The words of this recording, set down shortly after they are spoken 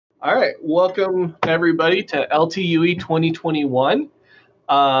All right, welcome everybody to LTUE 2021.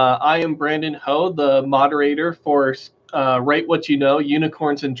 I am Brandon Ho, the moderator for Write What You Know,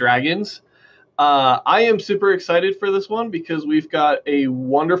 Unicorns and Dragons. I am super excited for this one because we've got a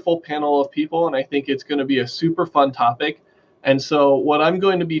wonderful panel of people, and I think it's going to be a super fun topic. And so what I'm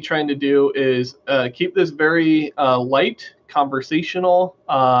going to be trying to do is keep this very light, conversational.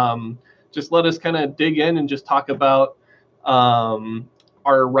 Just let us kind of dig in and just talk about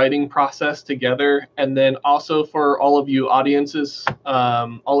our writing process together. And then also for all of you audiences,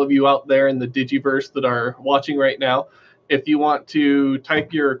 all of you out there in the Digiverse that are watching right now, if you want to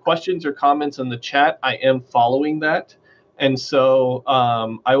type your questions or comments in the chat, I am following that. And so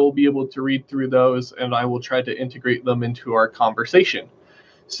I will be able to read through those, and I will try to integrate them into our conversation.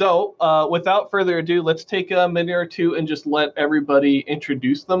 So without further ado, let's take a minute or two and just let everybody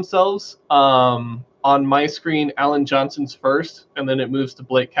introduce themselves. On my screen, Alan Johnson's first, and then it moves to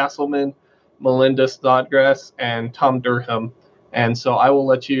Blake Casselman, Melinda Snodgrass, and Tom Durham. And so I will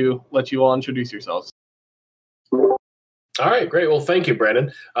let you all introduce yourselves. All right, great. Well, thank you,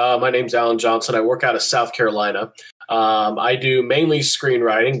 Brandon. My name's Alan Johnson. I work out of South Carolina. I do mainly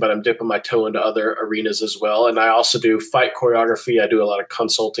screenwriting, but I'm dipping my toe into other arenas as well. And I also do fight choreography. I do a lot of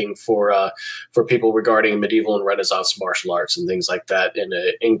consulting for people regarding medieval and Renaissance martial arts and things like that in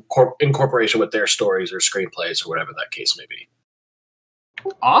incorporation with their stories or screenplays or whatever that case may be.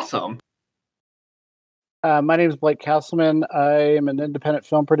 Awesome. My name is Blake Casselman. I am an independent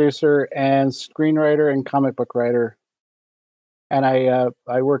film producer and screenwriter and comic book writer. And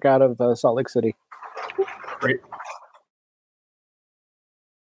I work out of Salt Lake City. Great.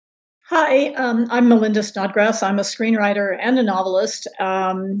 Hi, I'm Melinda Snodgrass. I'm a screenwriter and a novelist,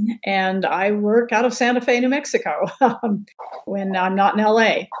 and I work out of Santa Fe, New Mexico, when I'm not in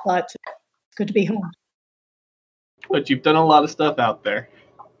LA, but it's good to be home. But you've done a lot of stuff out there.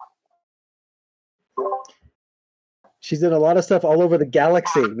 She's done a lot of stuff all over the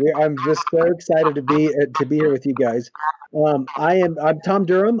galaxy. I'm just so excited to be here with you guys. I'm Tom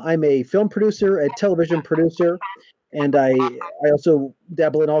Durham. I'm a film producer, a television producer, and I also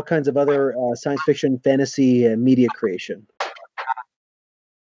dabble in all kinds of other science fiction, fantasy, and media creation.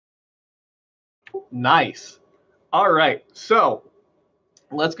 Nice. All right, so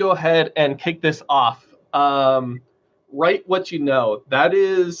let's go ahead and kick this off. Write what you know. That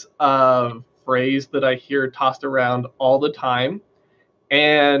is phrase that I hear tossed around all the time.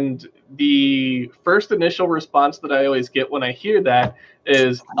 And the first initial response that I always get when I hear that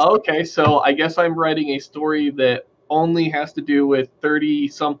is, okay, so I guess I'm writing a story that only has to do with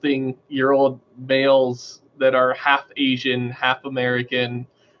 30-something-year-old males that are half Asian, half American,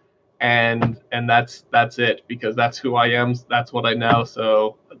 and that's it, because that's who I am, that's what I know,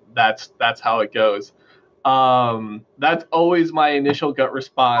 so that's how it goes. That's always my initial gut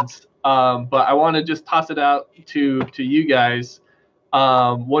response. But I want to just toss it out to you guys.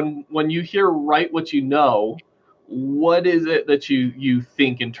 When you hear write what you know, what is it that you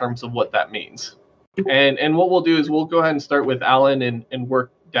think in terms of what that means? And what we'll do is we'll go ahead and start with Alan and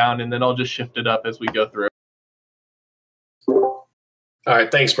work down, and then I'll just shift it up as we go through. All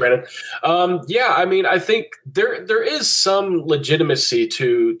right, thanks, Brandon. Yeah, I mean, I think there is some legitimacy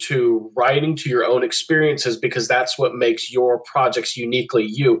to writing to your own experiences, because that's what makes your projects uniquely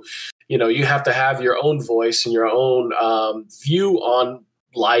you. You know, you have to have your own voice and your own view on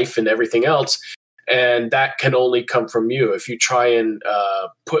life and everything else, and that can only come from you. If you try and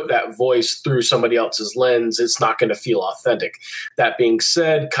put that voice through somebody else's lens, it's not going to feel authentic. That being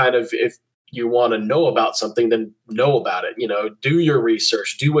said, kind of if you want to know about something, then know about it. You know, do your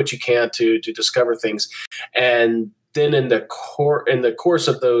research, do what you can to discover things, and then in the course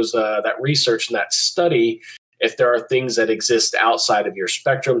of those that research and that study, if there are things that exist outside of your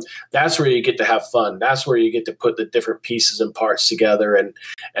spectrum, that's where you get to have fun. That's where you get to put the different pieces and parts together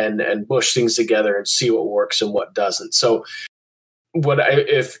and mush things together and see what works and what doesn't. So,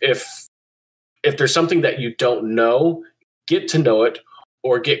 if there's something that you don't know, get to know it,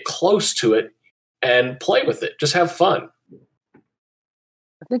 or get close to it and play with it. Just have fun.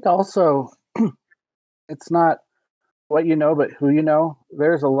 I think also it's not what you know, but who you know.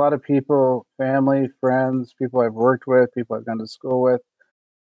 There's a lot of people, family, friends, people I've worked with, people I've gone to school with,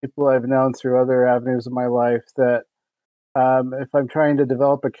 people I've known through other avenues of my life, that if I'm trying to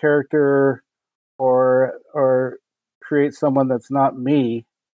develop a character or create someone that's not me,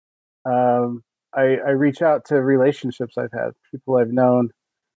 I reach out to relationships I've had, people I've known,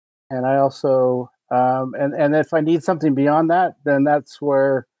 and I also and if I need something beyond that, then that's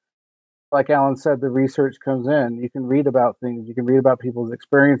where, like Alan said, the research comes in. You can read about things, you can read about people's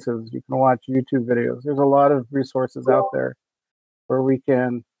experiences, you can watch YouTube videos. There's a lot of resources out there where we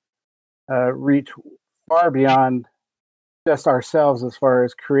can reach far beyond just ourselves as far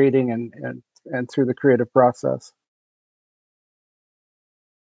as creating and through the creative process.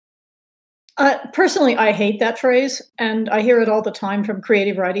 Personally, I hate that phrase, and I hear it all the time from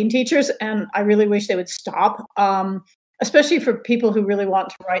creative writing teachers, and I really wish they would stop, especially for people who really want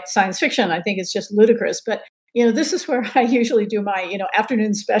to write science fiction. I think it's just ludicrous. But, this is where I usually do my,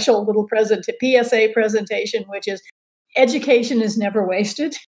 afternoon special little PSA presentation, which is education is never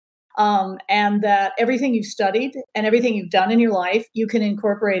wasted. And that everything you've studied and everything you've done in your life, you can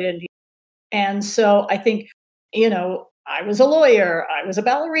incorporate it. And so I think, I was a lawyer, I was a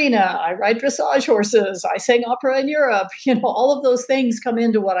ballerina, I ride dressage horses, I sang opera in Europe, all of those things come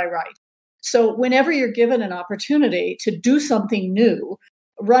into what I write. So whenever you're given an opportunity to do something new,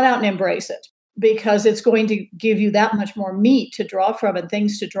 run out and embrace it, because it's going to give you that much more meat to draw from and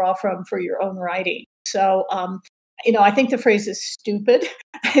things to draw from for your own writing. So, I think the phrase is stupid.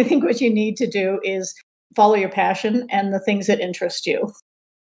 I think what you need to do is follow your passion and the things that interest you.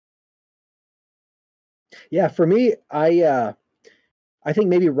 Yeah, for me, I think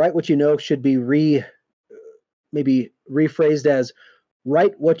maybe write what you know should be maybe rephrased as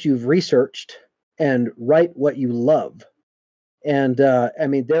write what you've researched and write what you love. And I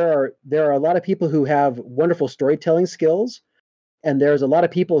mean, there are a lot of people who have wonderful storytelling skills, and there's a lot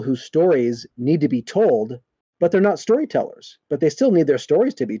of people whose stories need to be told, but they're not storytellers, but they still need their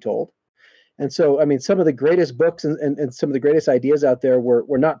stories to be told. And so, I mean, some of the greatest books and some of the greatest ideas out there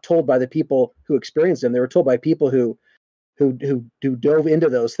were not told by the people who experienced them. They were told by people who dove into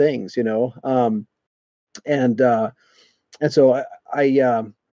those things, and so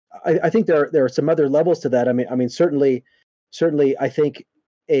I think there are some other levels to that. I mean, certainly, I think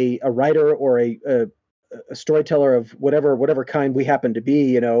a writer or a storyteller of whatever kind we happen to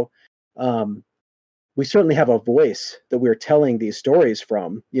be, we certainly have a voice that we're telling these stories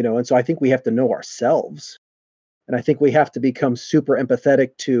from, and so I think we have to know ourselves. And I think we have to become super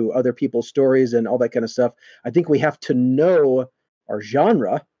empathetic to other people's stories and all that kind of stuff. I think we have to know our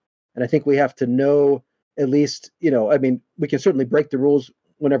genre. And I think we have to know at least, I mean, we can certainly break the rules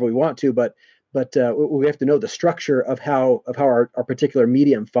whenever we want to, but we have to know the structure of how our particular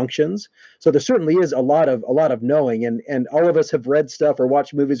medium functions. So there certainly is a lot of knowing, and all of us have read stuff or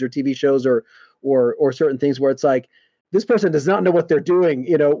watched movies or TV shows or certain things where it's like, this person does not know what they're doing,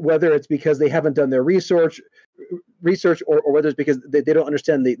 whether it's because they haven't done their research or whether it's because they don't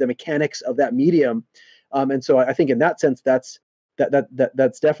understand the mechanics of that medium. And so I think in that sense, that's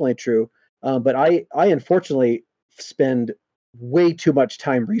definitely true. But I unfortunately spend way too much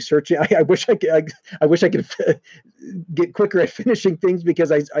time researching. I wish I could get quicker at finishing things,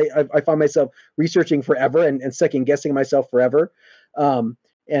 because I find myself researching forever and second guessing myself forever.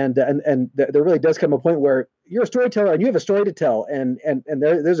 And there really does come a point where you're a storyteller and you have a story to tell, and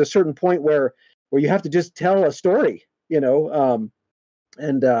there's a certain point where you have to just tell a story, so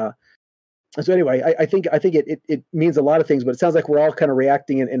anyway, I think it means a lot of things, but it sounds like we're all kind of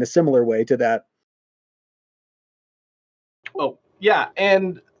reacting in a similar way to that. Oh yeah,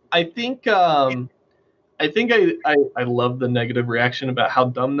 and I think I love the negative reaction about how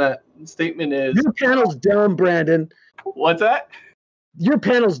dumb that statement is. Your panel's dumb, Brandon. What's that? Your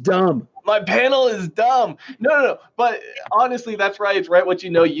panel's dumb. My panel is dumb. No. But honestly, that's right. It's right what you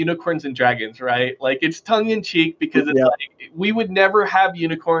know, unicorns and dragons, right? Like, it's tongue in cheek, because it's like, we would never have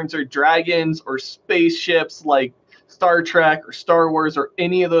unicorns or dragons or spaceships like Star Trek or Star Wars or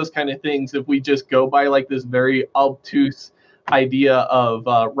any of those kind of things if we just go by like this very obtuse idea of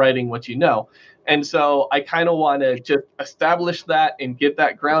writing what you know. And so I kind of want to just establish that and get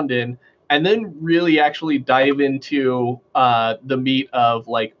that ground in, and then really actually dive into the meat of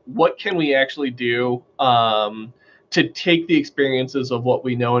like, what can we actually do to take the experiences of what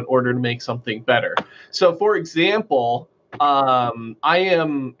we know in order to make something better. So for example, I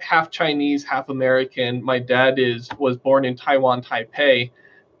am half Chinese, half American. My dad was born in Taiwan, Taipei.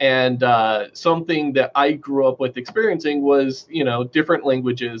 And something that I grew up with experiencing was, different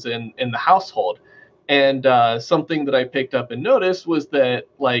languages in the household. And something that I picked up and noticed was that,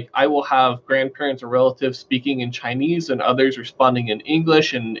 like, I will have grandparents or relatives speaking in Chinese and others responding in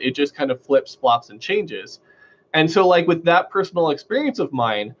English, and it just kind of flips, flops, and changes. And so, like, with that personal experience of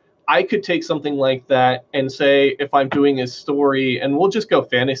mine, I could take something like that and say, if I'm doing a story, and we'll just go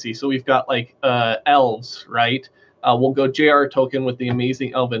fantasy. So we've got like elves, right? We'll go J.R. Tolkien with the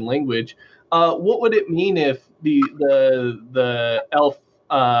amazing elven language. What would it mean if the elf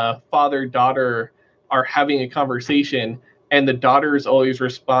father-daughter are having a conversation, and the daughter is always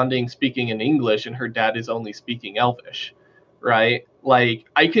responding speaking in English and her dad is only speaking Elvish, right? Like,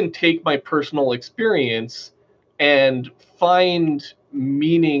 I can take my personal experience and find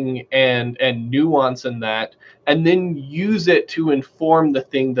meaning and nuance in that, and then use it to inform the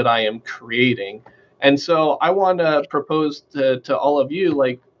thing that I am creating. And so I want to propose to all of you,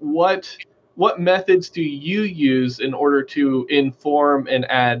 like, what methods do you use in order to inform and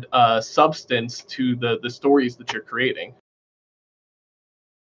add substance to the stories that you're creating?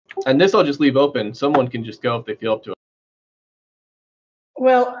 And this I'll just leave open. Someone can just go if they feel up to it.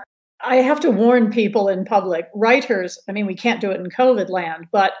 Well, I have to warn people in public. Writers, I mean, we can't do it in COVID land,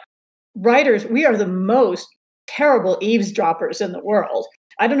 but writers, we are the most terrible eavesdroppers in the world.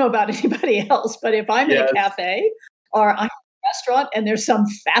 I don't know about anybody else, but if I'm in a cafe or I'm in a restaurant and there's some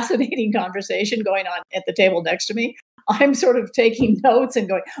fascinating conversation going on at the table next to me, I'm sort of taking notes and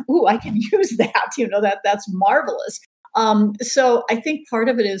going, "Ooh, I can use that." You know, that's marvelous. So I think part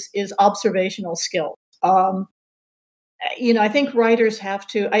of it is observational skill. You know, I think writers have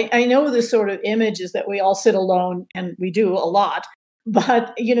to. I know the sort of image is that we all sit alone, and we do a lot.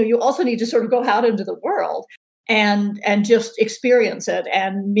 But you know, you also need to sort of go out into the world and just experience it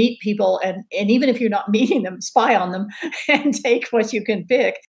and meet people, and even if you're not meeting them, spy on them and take what you can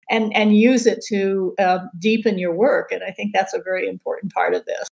pick and use it to deepen your work. And I think that's a very important part of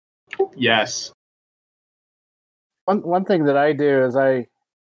this. Yes. One thing that I do is I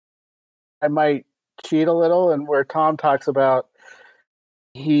might cheat a little, and where Tom talks about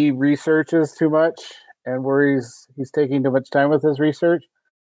he researches too much and where he's taking too much time with his research.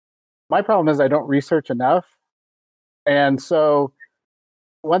 My problem is I don't research enough. And so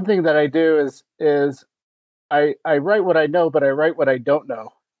one thing that I do is I write what I know, but I write what I don't know.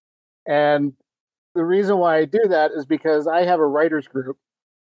 And the reason why I do that is because I have a writer's group.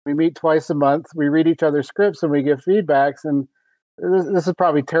 We meet twice a month. We read each other's scripts and we give feedbacks. And this is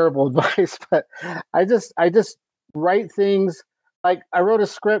probably terrible advice, but I just write things. Like I wrote a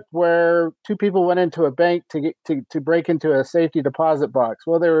script where two people went into a bank to break into a safety deposit box.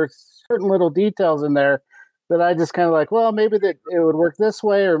 Well, there were certain little details in there that I just kind of like, well, maybe that it would work this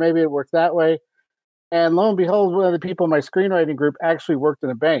way or maybe it worked that way. And lo and behold, one of the people in my screenwriting group actually worked in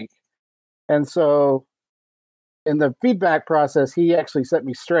a bank. And so in the feedback process, he actually set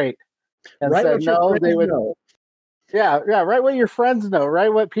me straight and said, no, they would know. Yeah, write what your friends know,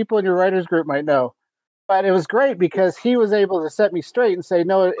 write what people in your writers group might know. But it was great because he was able to set me straight and say,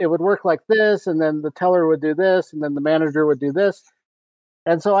 no, it would work like this, and then the teller would do this, and then the manager would do this.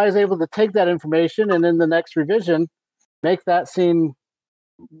 And so I was able to take that information and in the next revision, make that scene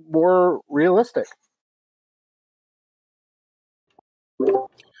more realistic.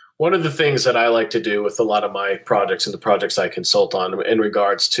 One of the things that I like to do with a lot of my projects and the projects I consult on in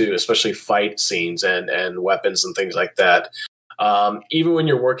regards to especially fight scenes and weapons and things like that, even when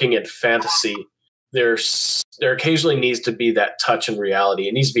you're working in fantasy, there occasionally needs to be that touch in reality.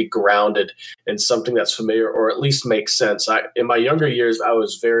 It needs to be grounded in something that's familiar or at least makes sense. In my younger years, I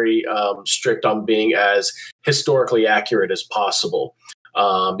was very strict on being as historically accurate as possible.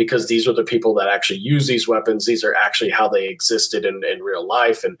 Because these are the people that actually use these weapons. These are actually how they existed in real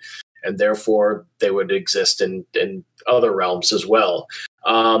life, and therefore they would exist in other realms as well.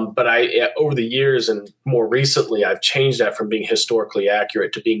 But over the years and more recently, I've changed that from being historically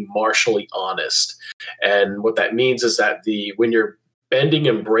accurate to being martially honest. And what that means is that when you're bending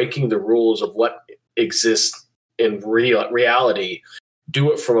and breaking the rules of what exists in reality,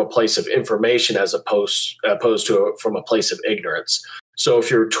 do it from a place of information as opposed to from a place of ignorance. So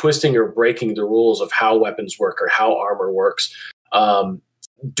if you're twisting or breaking the rules of how weapons work or how armor works,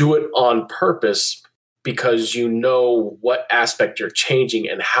 do it on purpose because you know what aspect you're changing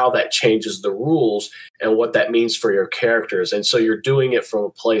and how that changes the rules and what that means for your characters. And so you're doing it from a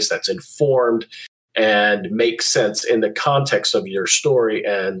place that's informed and makes sense in the context of your story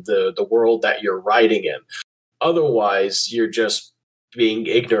and the world that you're writing in. Otherwise, you're just being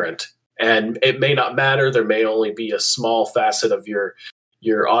ignorant. And it may not matter. There may only be a small facet of your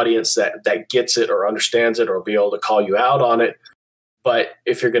audience that gets it or understands it or will be able to call you out on it. But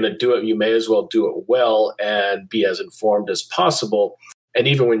if you're going to do it, you may as well do it well and be as informed as possible. And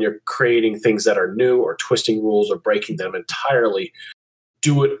even when you're creating things that are new or twisting rules or breaking them entirely,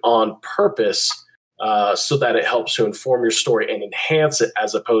 do it on purpose so that it helps to inform your story and enhance it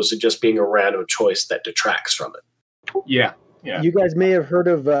as opposed to just being a random choice that detracts from it. Yeah. Yeah. You guys may have heard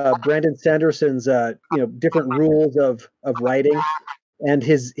of Brandon Sanderson's different rules of writing, and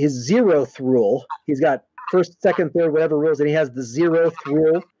his 0th rule. He's got first, second, third, whatever rules, and he has the 0th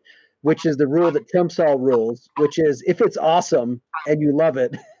rule, which is the rule that trumps all rules, which is if it's awesome and you love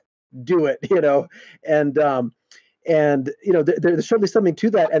it, do it. And there's certainly something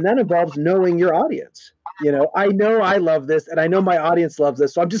to that, and that involves knowing your audience. I know I love this, and I know my audience loves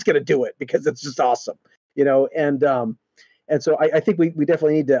this, so I'm just going to do it because it's just awesome. so I think we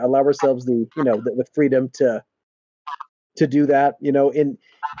definitely need to allow ourselves the freedom to do that.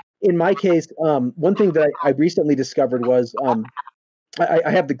 In my case, one thing that I recently discovered was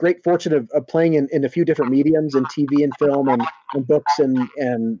I have the great fortune of playing in a few different mediums, in TV and film and books,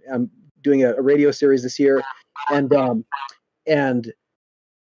 and I'm doing a radio series this year, and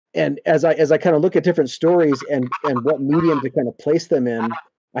as I kind of look at different stories and what medium to kind of place them in,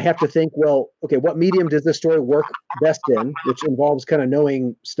 I have to think, well, okay, what medium does this story work best in, which involves kind of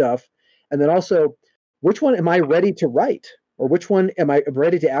knowing stuff, and then also, which one am I ready to write, or which one am I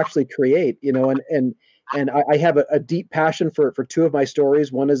ready to actually create? And I have a deep passion for two of my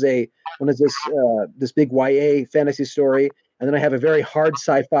stories. One is this big YA fantasy story, and then I have a very hard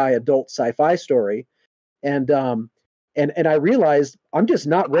adult sci-fi story, and I realized I'm just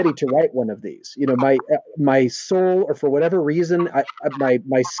not ready to write one of these. My soul, or for whatever reason,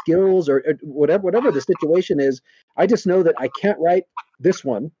 my skills, or whatever the situation is, I just know that I can't write this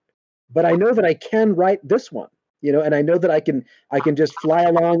one, but I know that I can write this one. And I know that I can just fly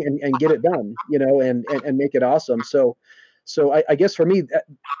along and get it done, and make it awesome. So I guess for me,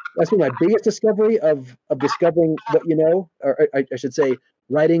 that's been my biggest discovery of discovering what you know, or I should say,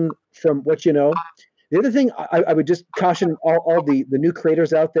 writing from what you know. The other thing I would just caution all the new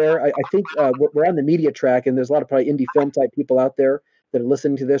creators out there. I think we're on the media track, and there's a lot of probably indie film type people out there that are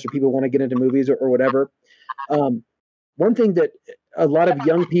listening to this, or people who want to get into movies or whatever. One thing that a lot of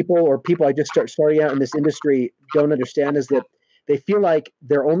young people, or people I just starting out in this industry, don't understand is that they feel like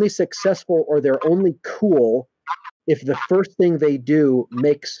they're only successful or they're only cool if the first thing they do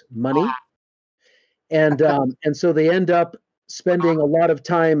makes money, and so they end up spending a lot of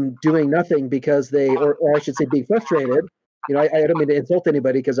time doing nothing because or I should say, being frustrated. I don't mean to insult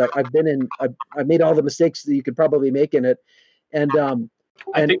anybody, because I've made all the mistakes that you could probably make in it, and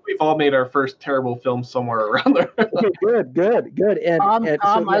I think we've all made our first terrible film somewhere around there. Okay, good. And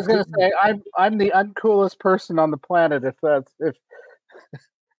Tom, I was going to say, I'm the uncoolest person on the planet.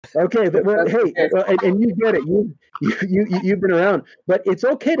 Okay, but hey, and you get it. You've been around, but it's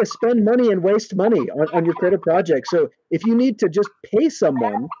okay to spend money and waste money on your creative project. So if you need to just pay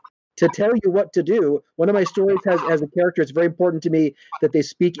someone to tell you what to do, one of my stories has a character. It's very important to me that they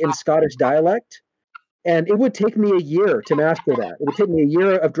speak in Scottish dialect. And it would take me a year to master that. It would take me a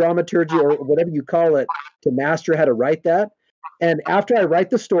year of dramaturgy, or whatever you call it, to master how to write that. And after I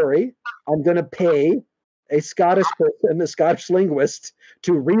write the story, I'm going to pay a Scottish person, a Scottish linguist,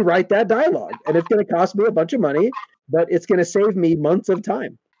 to rewrite that dialogue. And it's going to cost me a bunch of money, but it's going to save me months of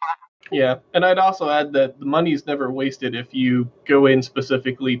time. Yeah, and I'd also add that the money is never wasted if you go in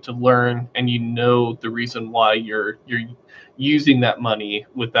specifically to learn, and the reason why you're using that money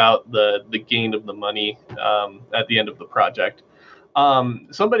without the gain of the money at the end of the project.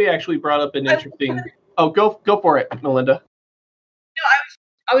 Somebody actually brought up an interesting. Oh, go for it, Melinda.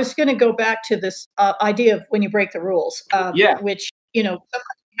 I was going to go back to this idea of when you break the rules, which sometimes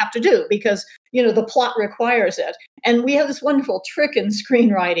you have to do because the plot requires it. And we have this wonderful trick in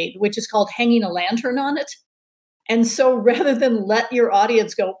screenwriting, which is called hanging a lantern on it. And so rather than let your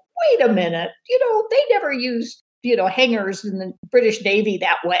audience go, wait a minute, they never used hangers in the British Navy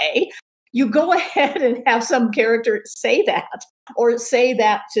that way. You go ahead and have some character say that, or say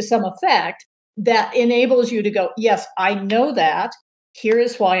that to some effect that enables you to go, yes, I know that. Here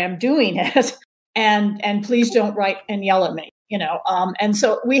is why I'm doing it. And please don't write and yell at me, and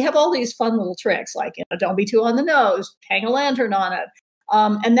so we have all these fun little tricks, like, don't be too on the nose, hang a lantern on it.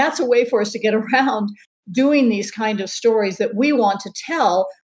 And that's a way for us to get around doing these kind of stories that we want to tell,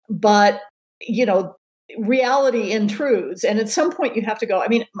 but, reality intrudes. And at some point you have to go. I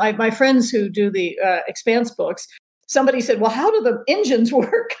mean, my friends who do the Expanse books, somebody said, well, how do the engines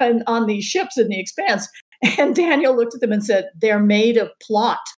work on these ships in the Expanse? And Daniel looked at them and said, they're made of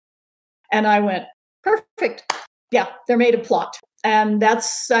plot. And I went, perfect. Yeah, they're made of plot. And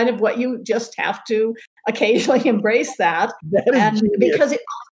that's kind of what you just have to occasionally embrace that. Because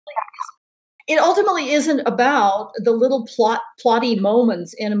it ultimately isn't about the little plotty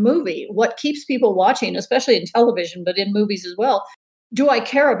moments in a movie. What keeps people watching, especially in television, but in movies as well, do I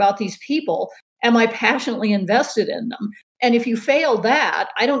care about these people? Am I passionately invested in them? And if you fail that,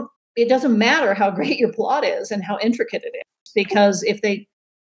 it doesn't matter how great your plot is and how intricate it is, because if the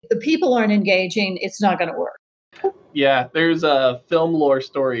people aren't engaging, it's not going to work. Yeah, there's a film lore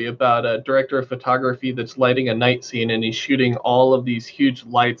story about a director of photography that's lighting a night scene, and he's shooting all of these huge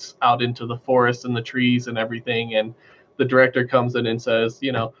lights out into the forest and the trees and everything. And the director comes in and says,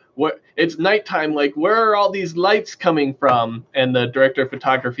 it's nighttime, like, where are all these lights coming from? And the director of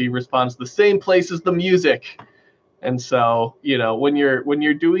photography responds, the same place as the music. And so, when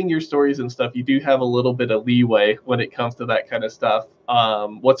you're doing your stories and stuff, you do have a little bit of leeway when it comes to that kind of stuff.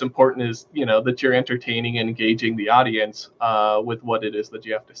 What's important is, that you're entertaining and engaging the audience with what it is that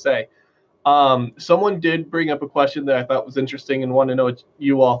you have to say. Someone did bring up a question that I thought was interesting and want to know what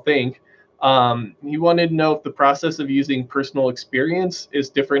you all think. He wanted to know if the process of using personal experience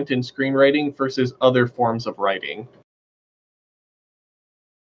is different in screenwriting versus other forms of writing.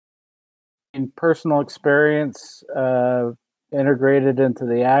 In personal experience integrated into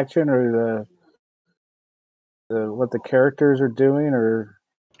the action, or the what the characters are doing, or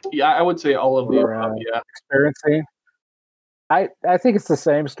I would say all of the above. Yeah, experiencing. I think it's the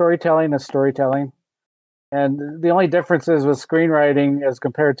same. Storytelling is storytelling, and the only difference is with screenwriting as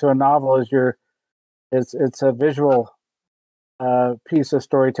compared to a novel is it's a visual piece of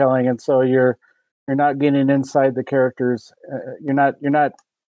storytelling, and so you're not getting inside the characters. You're not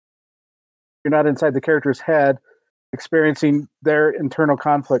inside the character's head experiencing their internal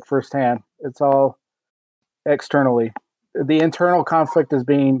conflict firsthand. It's all externally. The internal conflict is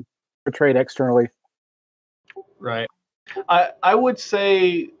being portrayed externally. Right. I would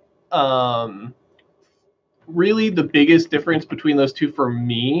say really the biggest difference between those two for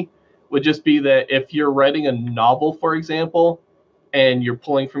me would just be that if you're writing a novel, for example, and you're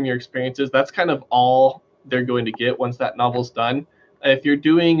pulling from your experiences, that's kind of all they're going to get once that novel's done. If you're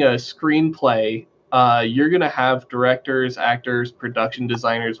doing a screenplay, you're going to have directors, actors, production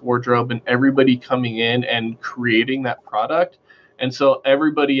designers, wardrobe, and everybody coming in and creating that product. And so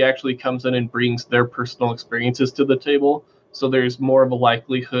everybody actually comes in and brings their personal experiences to the table. So there's more of a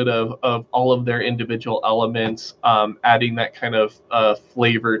likelihood of all of their individual elements adding that kind of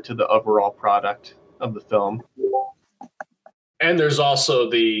flavor to the overall product of the film. And there's also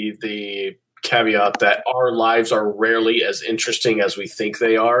the caveat that our lives are rarely as interesting as we think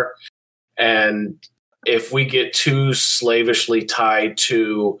they are. And if we get too slavishly tied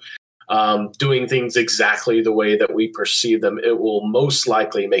to doing things exactly the way that we perceive them, it will most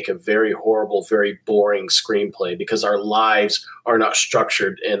likely make a very horrible, very boring screenplay because our lives are not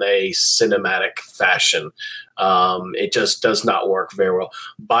structured in a cinematic fashion. It just does not work very well.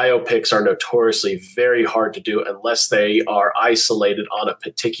 Biopics are notoriously very hard to do unless they are isolated on a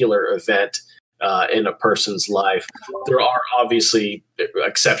particular event in a person's life. There are obviously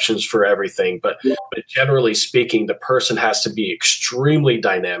exceptions for everything, but generally speaking, the person has to be extremely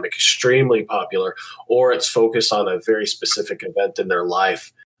dynamic, extremely popular, or it's focused on a very specific event in their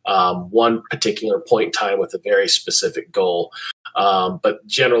life, one particular point in time with a very specific goal. But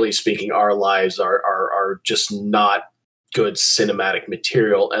generally speaking, our lives are just not good cinematic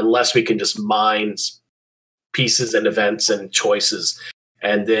material unless we can just mine pieces and events and choices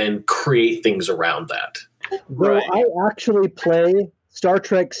and then create things around that. Well, I actually play Star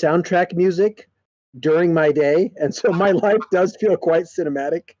Trek soundtrack music during my day, and so my life does feel quite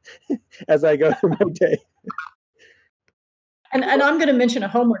cinematic as I go through my day. And I'm going to mention a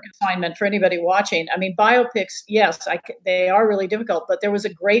homework assignment for anybody watching. I mean, biopics, yes, they are really difficult, but there was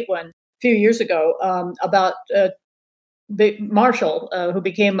a great one a few years ago about Marshall, who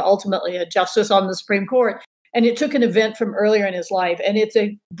became ultimately a justice on the Supreme Court. And it took an event from earlier in his life, and it's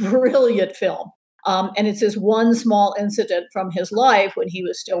a brilliant film. And it's this one small incident from his life when he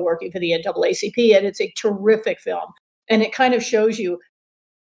was still working for the NAACP, and it's a terrific film. And it kind of shows you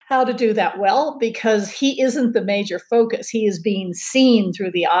how to do that well, because he isn't the major focus. He is being seen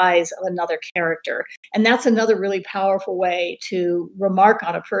through the eyes of another character. And that's another really powerful way to remark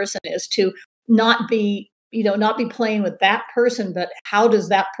on a person, is to not be playing with that person, but how does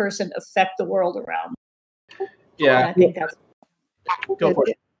that person affect the world around? Yeah, and I think that's go for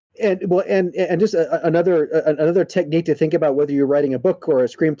it. And just another technique to think about whether you're writing a book or a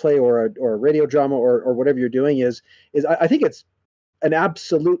screenplay or a radio drama or whatever you're doing is I think it's an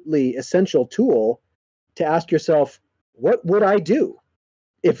absolutely essential tool to ask yourself, what would I do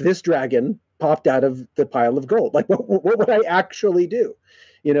if this dragon popped out of the pile of gold? Like, what would I actually do?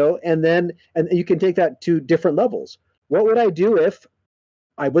 And you can take that to different levels. What would I do if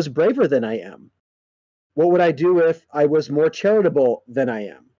I was braver than I am? What would I do if I was more charitable than I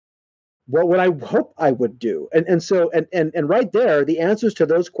am? What would I hope I would do? And so right there, the answers to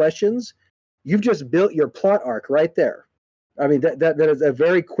those questions, you've just built your plot arc right there. I mean, that is a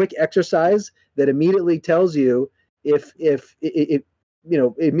very quick exercise that immediately tells you if it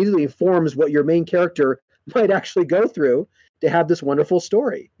immediately informs what your main character might actually go through to have this wonderful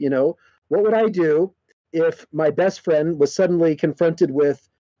story. What would I do if my best friend was suddenly confronted with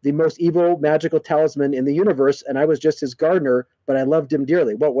the most evil magical talisman in the universe, and I was just his gardener, but I loved him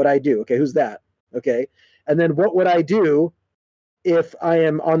dearly? What would I do? Okay, who's that? Okay. And then what would I do if I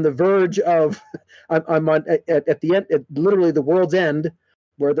am on the verge of, I'm on at the end, at literally the world's end,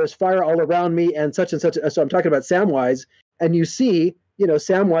 where there's fire all around me and such. So I'm talking about Samwise, and you see,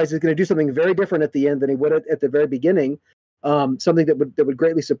 Samwise is going to do something very different at the end than he would at the very beginning, something that would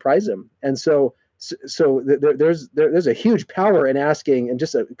greatly surprise him. And there's a huge power in asking and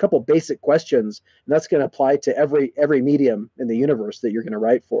just a couple basic questions, and that's going to apply to every medium in the universe that you're going to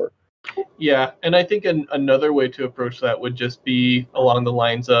write for. Yeah, and I think another way to approach that would just be along the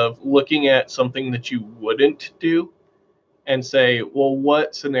lines of looking at something that you wouldn't do and say, well,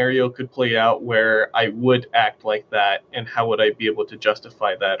 what scenario could play out where I would act like that, and how would I be able to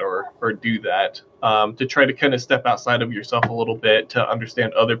justify that or do that, to try to kind of step outside of yourself a little bit, to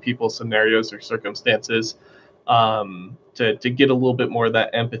understand other people's scenarios or circumstances, to get a little bit more of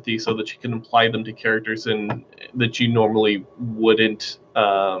that empathy so that you can apply them to characters that you normally wouldn't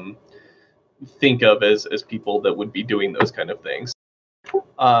think of as people that would be doing those kind of things.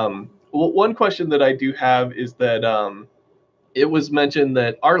 One question that I do have is that it was mentioned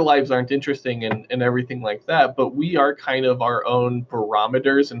that our lives aren't interesting and everything like that, but we are kind of our own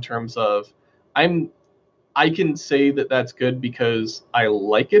barometers in terms of I can say that that's good because I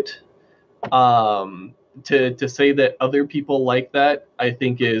like it. To say that other people like that, I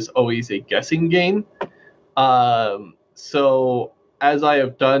think is always a guessing game. So as I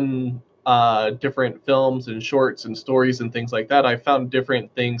have done different films and shorts and stories and things like that, I found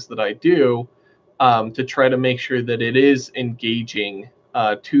different things that I do to try to make sure that it is engaging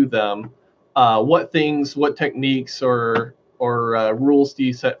to them. What techniques or rules do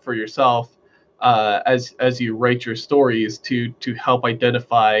you set for yourself as you write your stories to help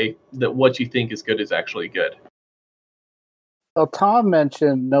identify that what you think is good is actually good? Well, Tom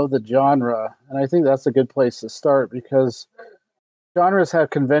mentioned know the genre, and I think that's a good place to start because genres have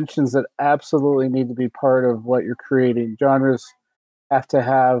conventions that absolutely need to be part of what you're creating. Genres have to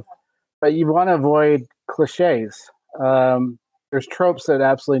have, but you want to avoid cliches. There's tropes that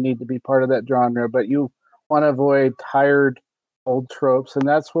absolutely need to be part of that genre, but you want to avoid tired old tropes. And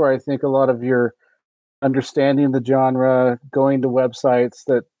that's where I think a lot of your understanding the genre, going to websites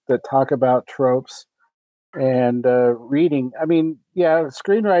that talk about tropes, and reading. I mean, yeah,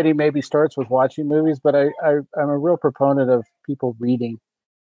 screenwriting maybe starts with watching movies, but I'm a real proponent of people reading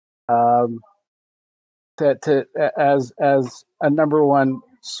as a number one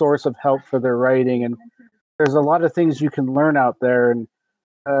source of help for their writing. And there's a lot of things you can learn out there. And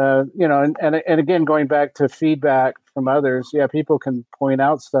and again, going back to feedback from others, yeah, people can point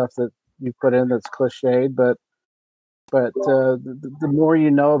out stuff that you put in that's cliched, but the more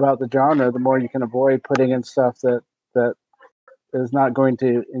you know about the genre, the more you can avoid putting in stuff that is not going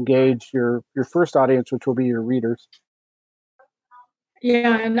to engage your first audience, which will be your readers.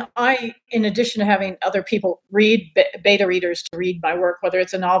 Yeah, and I, in addition to having other people read, beta readers to read my work, whether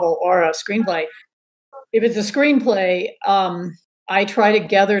it's a novel or a screenplay, if it's a screenplay, I try to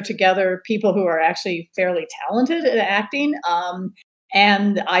gather together people who are actually fairly talented at acting,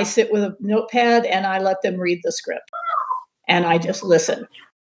 and I sit with a notepad and I let them read the script. And I just listen,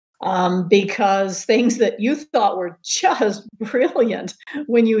 because things that you thought were just brilliant,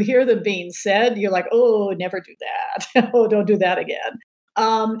 when you hear them being said, you're like, oh, never do that. Oh, don't do that again.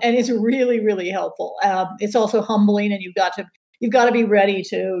 And it's really, really helpful. It's also humbling, and you've got to be ready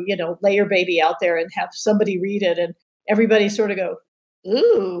to, lay your baby out there and have somebody read it, and everybody sort of go,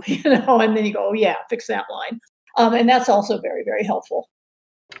 ooh, and then you go, oh yeah, fix that line. And that's also very, very helpful.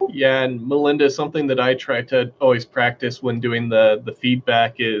 Yeah, and Melinda, something that I try to always practice when doing the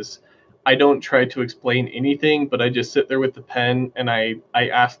feedback is I don't try to explain anything, but I just sit there with the pen and I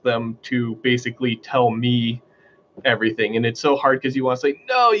ask them to basically tell me everything. And it's so hard because you want to say,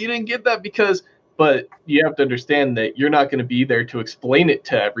 no, you didn't get that but you have to understand that you're not going to be there to explain it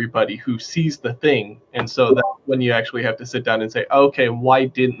to everybody who sees the thing. And so that's when you actually have to sit down and say, okay, why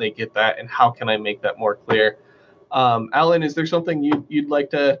didn't they get that? And how can I make that more clear? Alan, is there something you'd like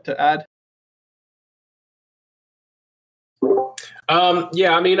to add?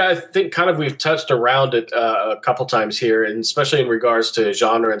 Yeah, I mean, I think kind of we've touched around it a couple times here, and especially in regards to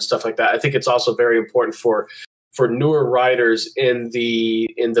genre and stuff like that. I think it's also very important for newer writers in the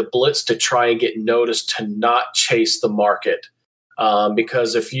blitz to try and get noticed, to not chase the market.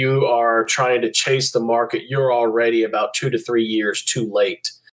 Because if you are trying to chase the market, you're already about 2 to 3 years too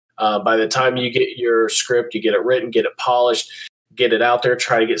late. By the time you get your script, you get it written, get it polished, get it out there,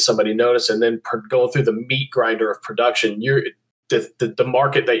 try to get somebody noticed, and then go through the meat grinder of production, the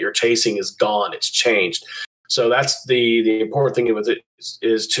market that you're chasing is gone. It's changed. So that's the important thing with it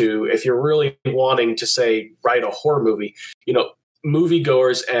is to, if you're really wanting to say write a horror movie,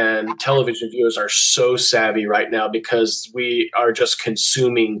 moviegoers and television viewers are so savvy right now because we are just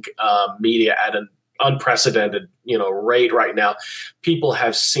consuming media at an unprecedented, rate right now. People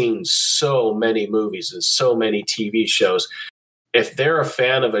have seen so many movies and so many TV shows. If they're a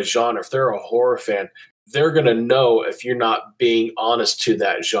fan of a genre, if they're a horror fan, they're going to know if you're not being honest to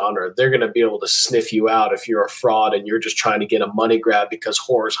that genre. They're going to be able to sniff you out if you're a fraud and you're just trying to get a money grab because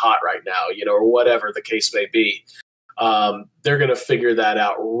horror's hot right now, or whatever the case may be. They're going to figure that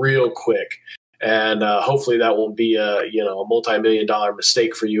out real quick. And hopefully that won't be a multi-million-dollar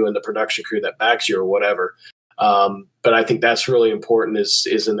mistake for you and the production crew that backs you or whatever. But I think that's really important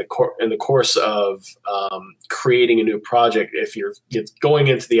is in the course of creating a new project. If you're going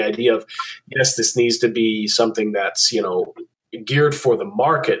into the idea of, yes, this needs to be something that's, geared for the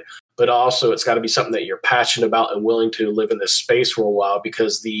market, but also it's got to be something that you're passionate about and willing to live in this space for a while,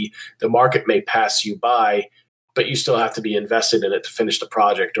 because the market may pass you by, but you still have to be invested in it to finish the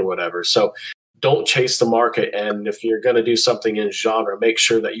project or whatever. So don't chase the market. And if you're going to do something in genre, make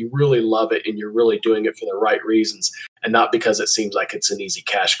sure that you really love it and you're really doing it for the right reasons and not because it seems like it's an easy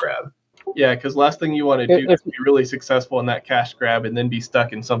cash grab. Yeah, because last thing you want to do is be really successful in that cash grab and then be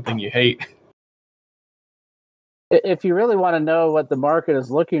stuck in something you hate. If you really want to know what the market is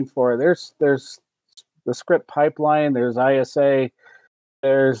looking for, there's the script pipeline, there's ISA,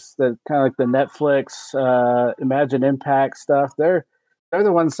 there's the kind of like the Netflix Imagine Impact stuff. They're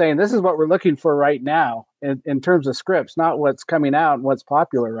the ones saying this is what we're looking for right now in terms of scripts, not what's coming out and what's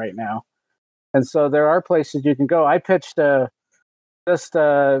popular right now. And so there are places you can go. I pitched just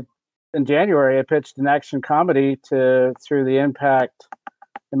in January. I pitched an action comedy through the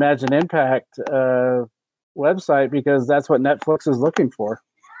Imagine Impact website because that's what Netflix is looking for.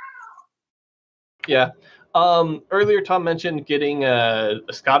 Yeah. Earlier, Tom mentioned getting a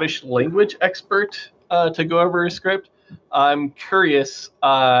Scottish language expert to go over a script. I'm curious,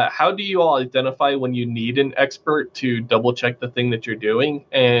 how do you all identify when you need an expert to double check the thing that you're doing?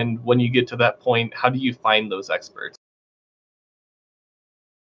 And when you get to that point, how do you find those experts?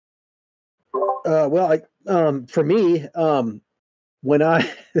 For me, when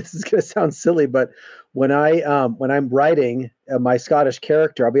this is going to sound silly, but when I'm writing my Scottish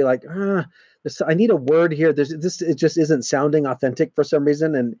character, I'll be like, I need a word here. It just isn't sounding authentic for some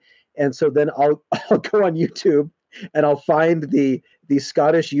reason. And so then I'll go on YouTube and I'll find the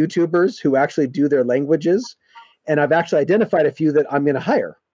Scottish YouTubers who actually do their languages. And I've actually identified a few that I'm going to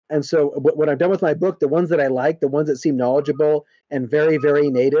hire. And so when I'm done with my book, the ones that I like, the ones that seem knowledgeable and very, very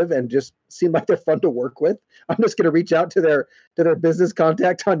native and just seem like they're fun to work with, I'm just going to reach out to their business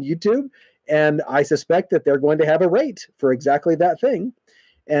contact on YouTube. And I suspect that they're going to have a rate for exactly that thing.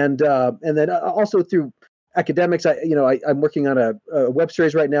 And then also through academics, I'm working on a web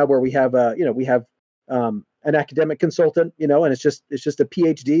series right now where we have an academic consultant, and it's just a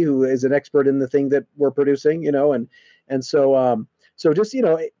PhD who is an expert in the thing that we're producing, and so just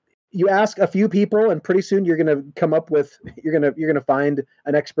you ask a few people, and pretty soon you're going to come up with you're going to find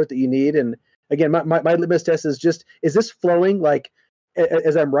an expert that you need. And again, my litmus test is this flowing like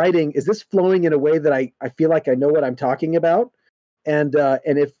as I'm writing? Is this flowing in a way that I feel like I know what I'm talking about? And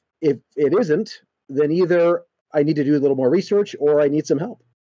if it isn't, then either I need to do a little more research or I need some help.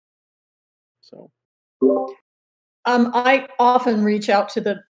 So. I often reach out to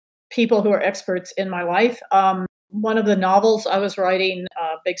the people who are experts in my life. One of the novels I was writing,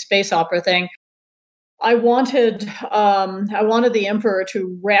 a big space opera thing, I wanted the emperor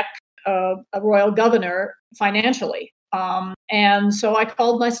to wreck a royal governor financially. And so I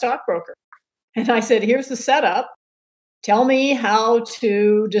called my stockbroker and I said, here's the setup. Tell me how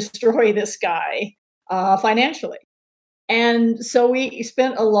to destroy this guy financially. And so we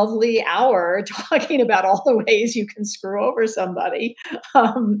spent a lovely hour talking about all the ways you can screw over somebody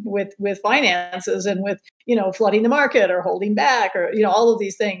with finances and with, flooding the market or holding back or, all of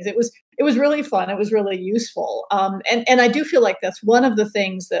these things. It was really fun. It was really useful. And I do feel like that's one of the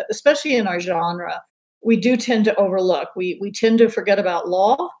things that, especially in our genre, we do tend to overlook. We tend to forget about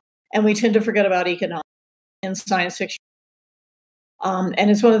law and we tend to forget about economics in science fiction.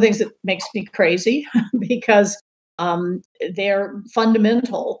 And it's one of the things that makes me crazy because they're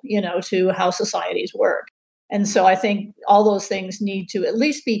fundamental, to how societies work. And so I think all those things need to at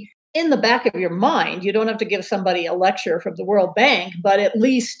least be in the back of your mind. You don't have to give somebody a lecture from the World Bank, but at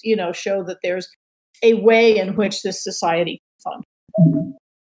least, show that there's a way in which this society functions.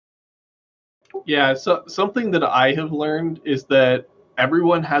 Yeah, so something that I have learned is that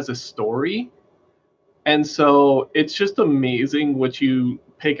everyone has a story. And so it's just amazing what you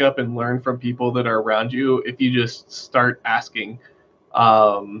pick up and learn from people that are around you if you just start asking.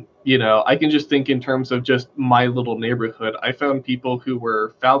 I can just think in terms of just my little neighborhood. I found people who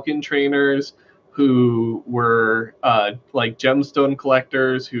were falcon trainers, who were like gemstone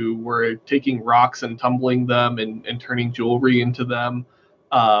collectors, who were taking rocks and tumbling them and turning jewelry into them,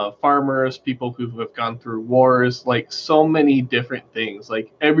 farmers, people who have gone through wars, like so many different things.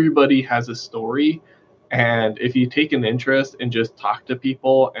 Like everybody has a story. And if you take an interest and just talk to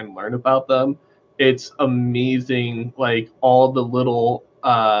people and learn about them, it's amazing, like all the little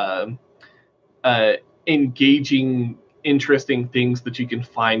engaging, interesting things that you can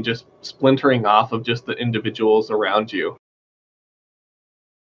find just splintering off of just the individuals around you.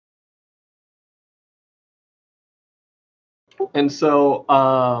 And so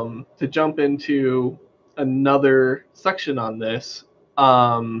to jump into another section on this,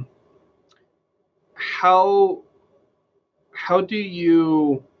 how do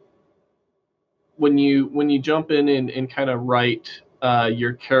you, when you jump in and kind of write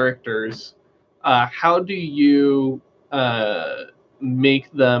your characters, how do you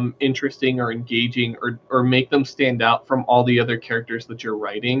make them interesting or engaging, or make them stand out from all the other characters that you're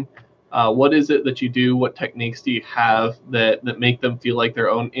writing? What is it that you do? What techniques do you have that make them feel like their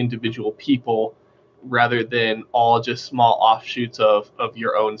own individual people rather than all just small offshoots of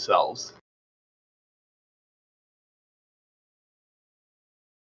your own selves?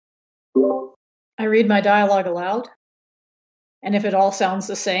 I read my dialogue aloud, and if it all sounds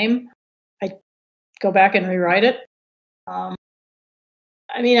the same, I go back and rewrite it. I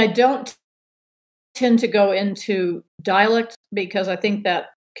mean, I don't tend to go into dialect because I think that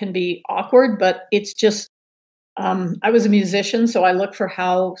can be awkward, but it's just, I was a musician, so I look for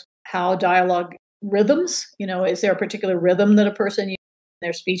how dialogue rhythms, is there a particular rhythm that a person uses in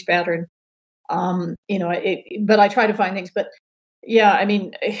their speech pattern? But I try to find things, but yeah, I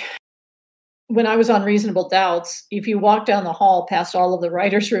mean, when I was on Reasonable Doubts, if you walk down the hall past all of the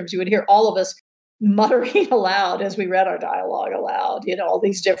writers' rooms, you would hear all of us muttering aloud as we read our dialogue aloud, all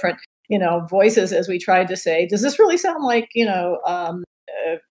these different, voices as we tried to say, does this really sound like, I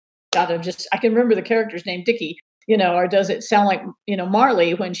can remember the character's name, Dickie, or does it sound like,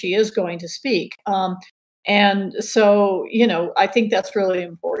 Marley when she is going to speak? And so, I think that's really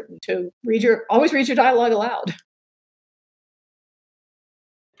important to always read your dialogue aloud.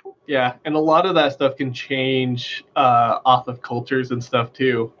 Yeah, and a lot of that stuff can change off of cultures and stuff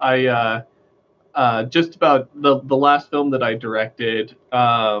too. I just about the last film that I directed,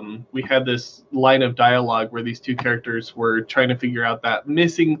 we had this line of dialogue where these two characters were trying to figure out that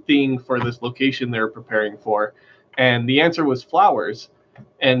missing thing for this location they were preparing for, and the answer was flowers.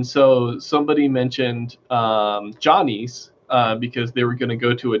 And so somebody mentioned Johnny's because they were going to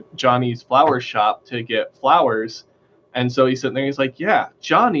go to a Johnny's flower shop to get flowers. And so he's sitting there, he's like, yeah,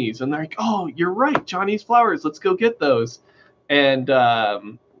 Johnny's. And they're like, oh, you're right, Johnny's flowers. Let's go get those. And a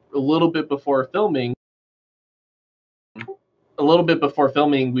little bit before filming,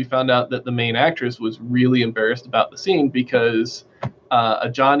 we found out that the main actress was really embarrassed about the scene because a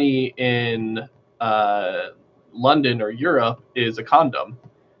Johnny in London or Europe is a condom.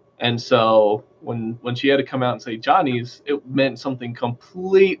 And so when she had to come out and say Johnny's, it meant something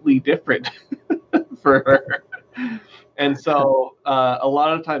completely different for her. And so a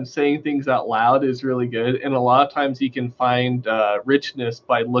lot of times saying things out loud is really good. And a lot of times you can find richness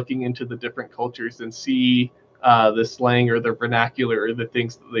by looking into the different cultures and see the slang or the vernacular or the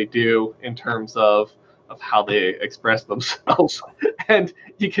things that they do in terms of how they express themselves. And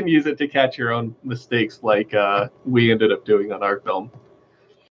you can use it to catch your own mistakes like we ended up doing on our film.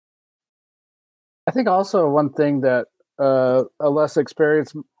 I think also one thing that a less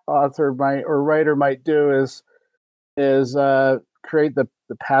experienced author or writer might do is create the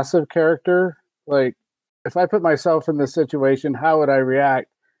passive character. Like, if I put myself in this situation, how would I react?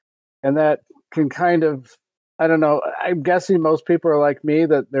 And that can kind of, I don't know, I'm guessing most people are like me,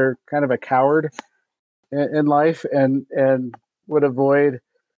 that they're kind of a coward in life and would avoid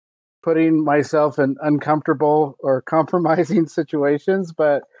putting myself in uncomfortable or compromising situations.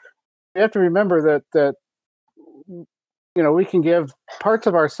 But you have to remember that we can give parts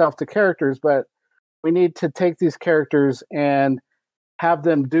of ourselves to characters, but we need to take these characters and have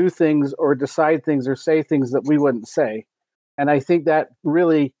them do things or decide things or say things that we wouldn't say. And I think that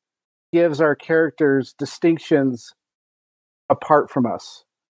really gives our characters distinctions apart from us,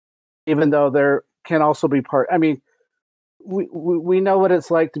 even though there can also be we know what it's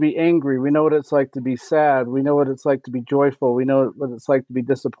like to be angry. We know what it's like to be sad. We know what it's like to be joyful. We know what it's like to be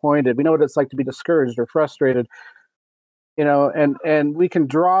disappointed. We know what it's like to be discouraged or frustrated, and we can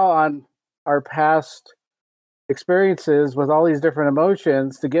draw on our past experiences with all these different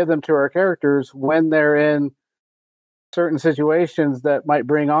emotions to give them to our characters when they're in certain situations that might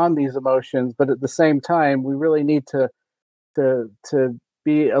bring on these emotions, but at the same time, we really need to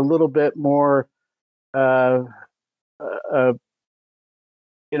be a little bit more, you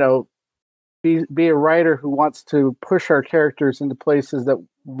know, be a writer who wants to push our characters into places that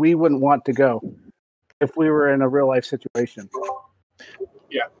we wouldn't want to go if we were in a real life situation.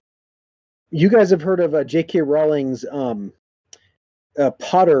 Yeah. You guys have heard of J.K. Rowling's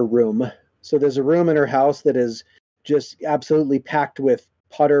Potter room. So there's a room in her house that is just absolutely packed with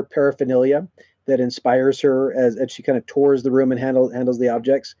Potter paraphernalia that inspires her as she kind of tours the room and handles the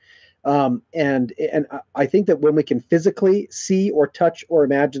objects. And I think that when we can physically see or touch or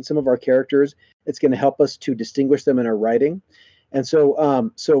imagine some of our characters, it's going to help us to distinguish them in our writing. And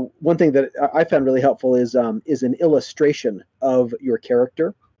so, so one thing that I found really helpful is an illustration of your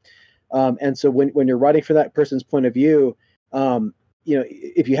character. And so when you're writing from that person's point of view, you know,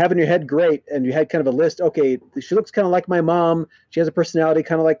 if you have in your head, great, and you had kind of a list, okay, she looks kind of like my mom, she has a personality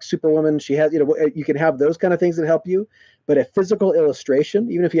kind of like Superwoman, she has, you know, you can have those kind of things that help you, but a physical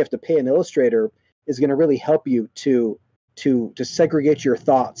illustration, even if you have to pay an illustrator, is going to really help you to segregate your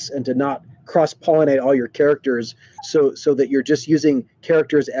thoughts and to not cross-pollinate all your characters so that you're just using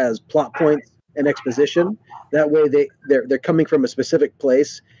characters as plot points and exposition. That way they're coming from a specific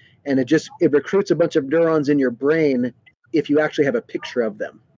place, and it recruits a bunch of neurons in your brain if you actually have a picture of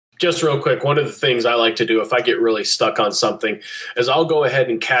them. Just real quick, one of the things I like to do if I get really stuck on something is I'll go ahead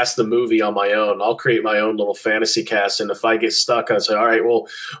and cast the movie on my own. I'll create my own little fantasy cast, and if I get stuck, I say, all right, well,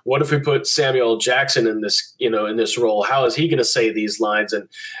 what if we put Samuel L. Jackson in this, you know, in this role? How is he going to say these lines?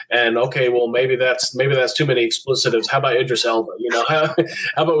 And okay, well, maybe that's too many explicitives. How about Idris Elba? You know, how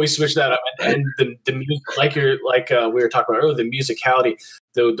about we switch that up? And the music, like we were talking about earlier, the musicality,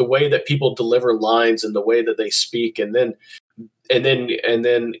 the way that people deliver lines and the way that they speak, and then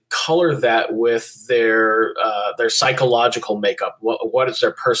color that with their psychological makeup. What is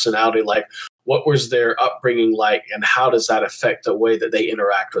their personality like? What was their upbringing like? And how does that affect the way that they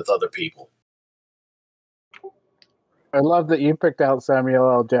interact with other people? I love that you picked out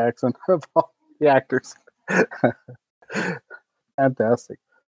Samuel L. Jackson of all the actors. Fantastic.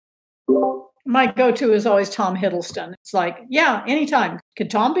 My go-to is always Tom Hiddleston. It's like, yeah, anytime. Could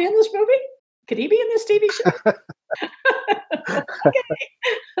Tom be in this movie? Could he be in this TV show?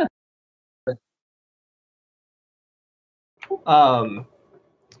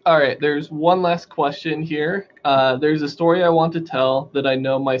 All right, there's one last question here. There's a story I want to tell that I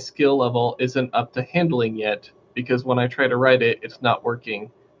know my skill level isn't up to handling yet, because when I try to write it, it's not working.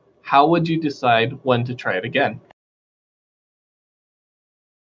 How would you decide when to try it again?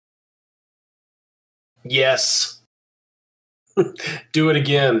 Yes. Do it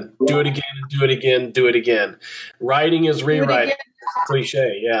again. Do it again. Do it again. Do it again. Writing is rewriting.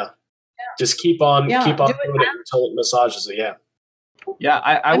 Cliche, yeah. Just keep on doing it until it massages it. Yeah. Yeah,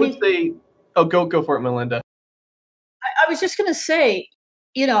 I would say. Oh, go for it, Melinda. I was just going to say,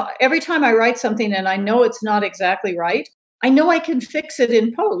 you know, every time I write something and I know it's not exactly right, I know I can fix it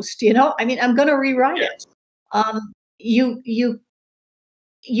in post. You know, I mean, I'm going to rewrite it.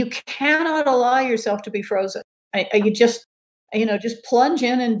 You cannot allow yourself to be frozen. You just plunge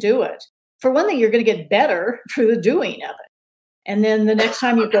in and do it. For one thing, you're going to get better through the doing of it. And then the next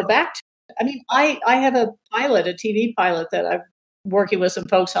time you go back to it, I mean, I have a TV pilot that I'm working with some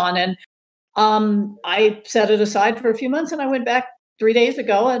folks on, and I set it aside for a few months, and I went back 3 days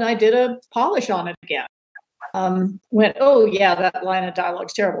ago and I did a polish on it again. Went, oh yeah, that line of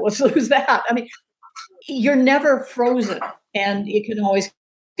dialogue's terrible. Let's lose that. I mean, you're never frozen, and you can always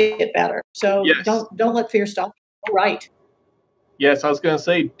get better. So yes. don't let fear stop you. Right. Yes, I was going to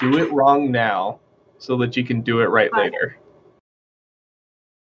say, do it wrong now so that you can do it right later.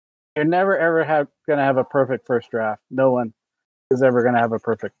 You're never ever going to have a perfect first draft. No one is ever going to have a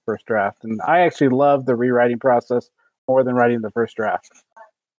perfect first draft. And I actually love the rewriting process more than writing the first draft.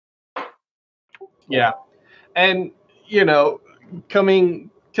 Yeah. And, you know,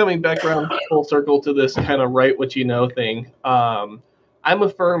 coming back around full circle to this kind of write what you know thing, I'm a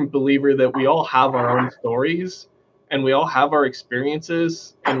firm believer that we all have our own stories, and we all have our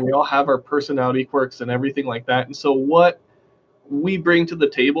experiences, and we all have our personality quirks and everything like that. And so what we bring to the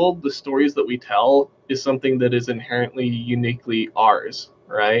table, the stories that we tell, is something that is inherently uniquely ours,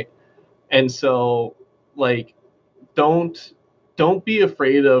 right? And so, like, don't be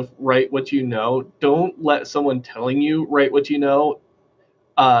afraid of write what you know. Don't let someone telling you write what you know.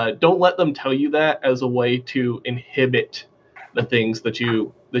 Don't let them tell you that as a way to inhibit the things that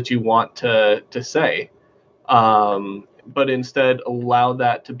you want to say. But instead allow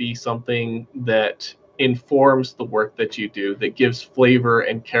that to be something that informs the work that you do, that gives flavor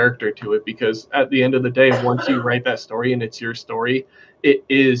and character to it. Because at the end of the day, once you write that story and it's your story, it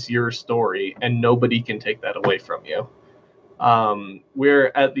is your story, and nobody can take that away from you.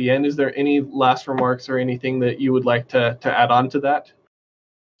 We're at the end. Is there any last remarks or anything that you would like to add on to that?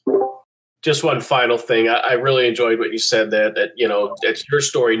 Just one final thing. I really enjoyed what you said there, that, you know, it's your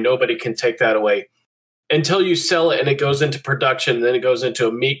story. Nobody can take that away until you sell it and it goes into production. And then it goes into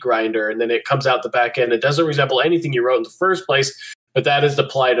a meat grinder and then it comes out the back end. It doesn't resemble anything you wrote in the first place, but that is the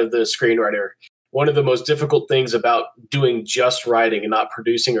plight of the screenwriter. One of the most difficult things about doing just writing and not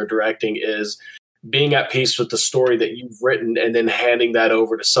producing or directing is being at peace with the story that you've written and then handing that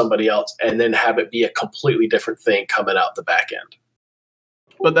over to somebody else and then have it be a completely different thing coming out the back end.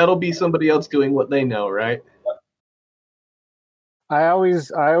 But that'll be somebody else doing what they know, right? I always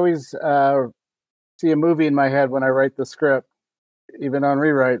see a movie in my head when I write the script, even on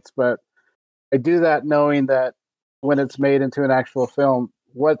rewrites. But I do that knowing that when it's made into an actual film,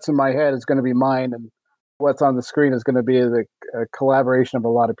 what's in my head is going to be mine, and what's on the screen is going to be a collaboration of a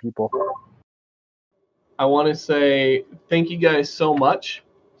lot of people. I want to say thank you guys so much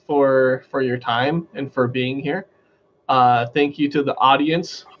for your time and for being here. Thank you to the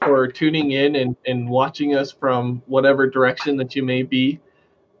audience for tuning in and watching us from whatever direction that you may be.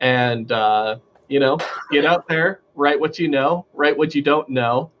 And, you know, get out there, write what you know, write what you don't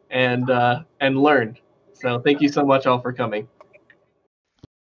know, and learn. So thank you so much all for coming.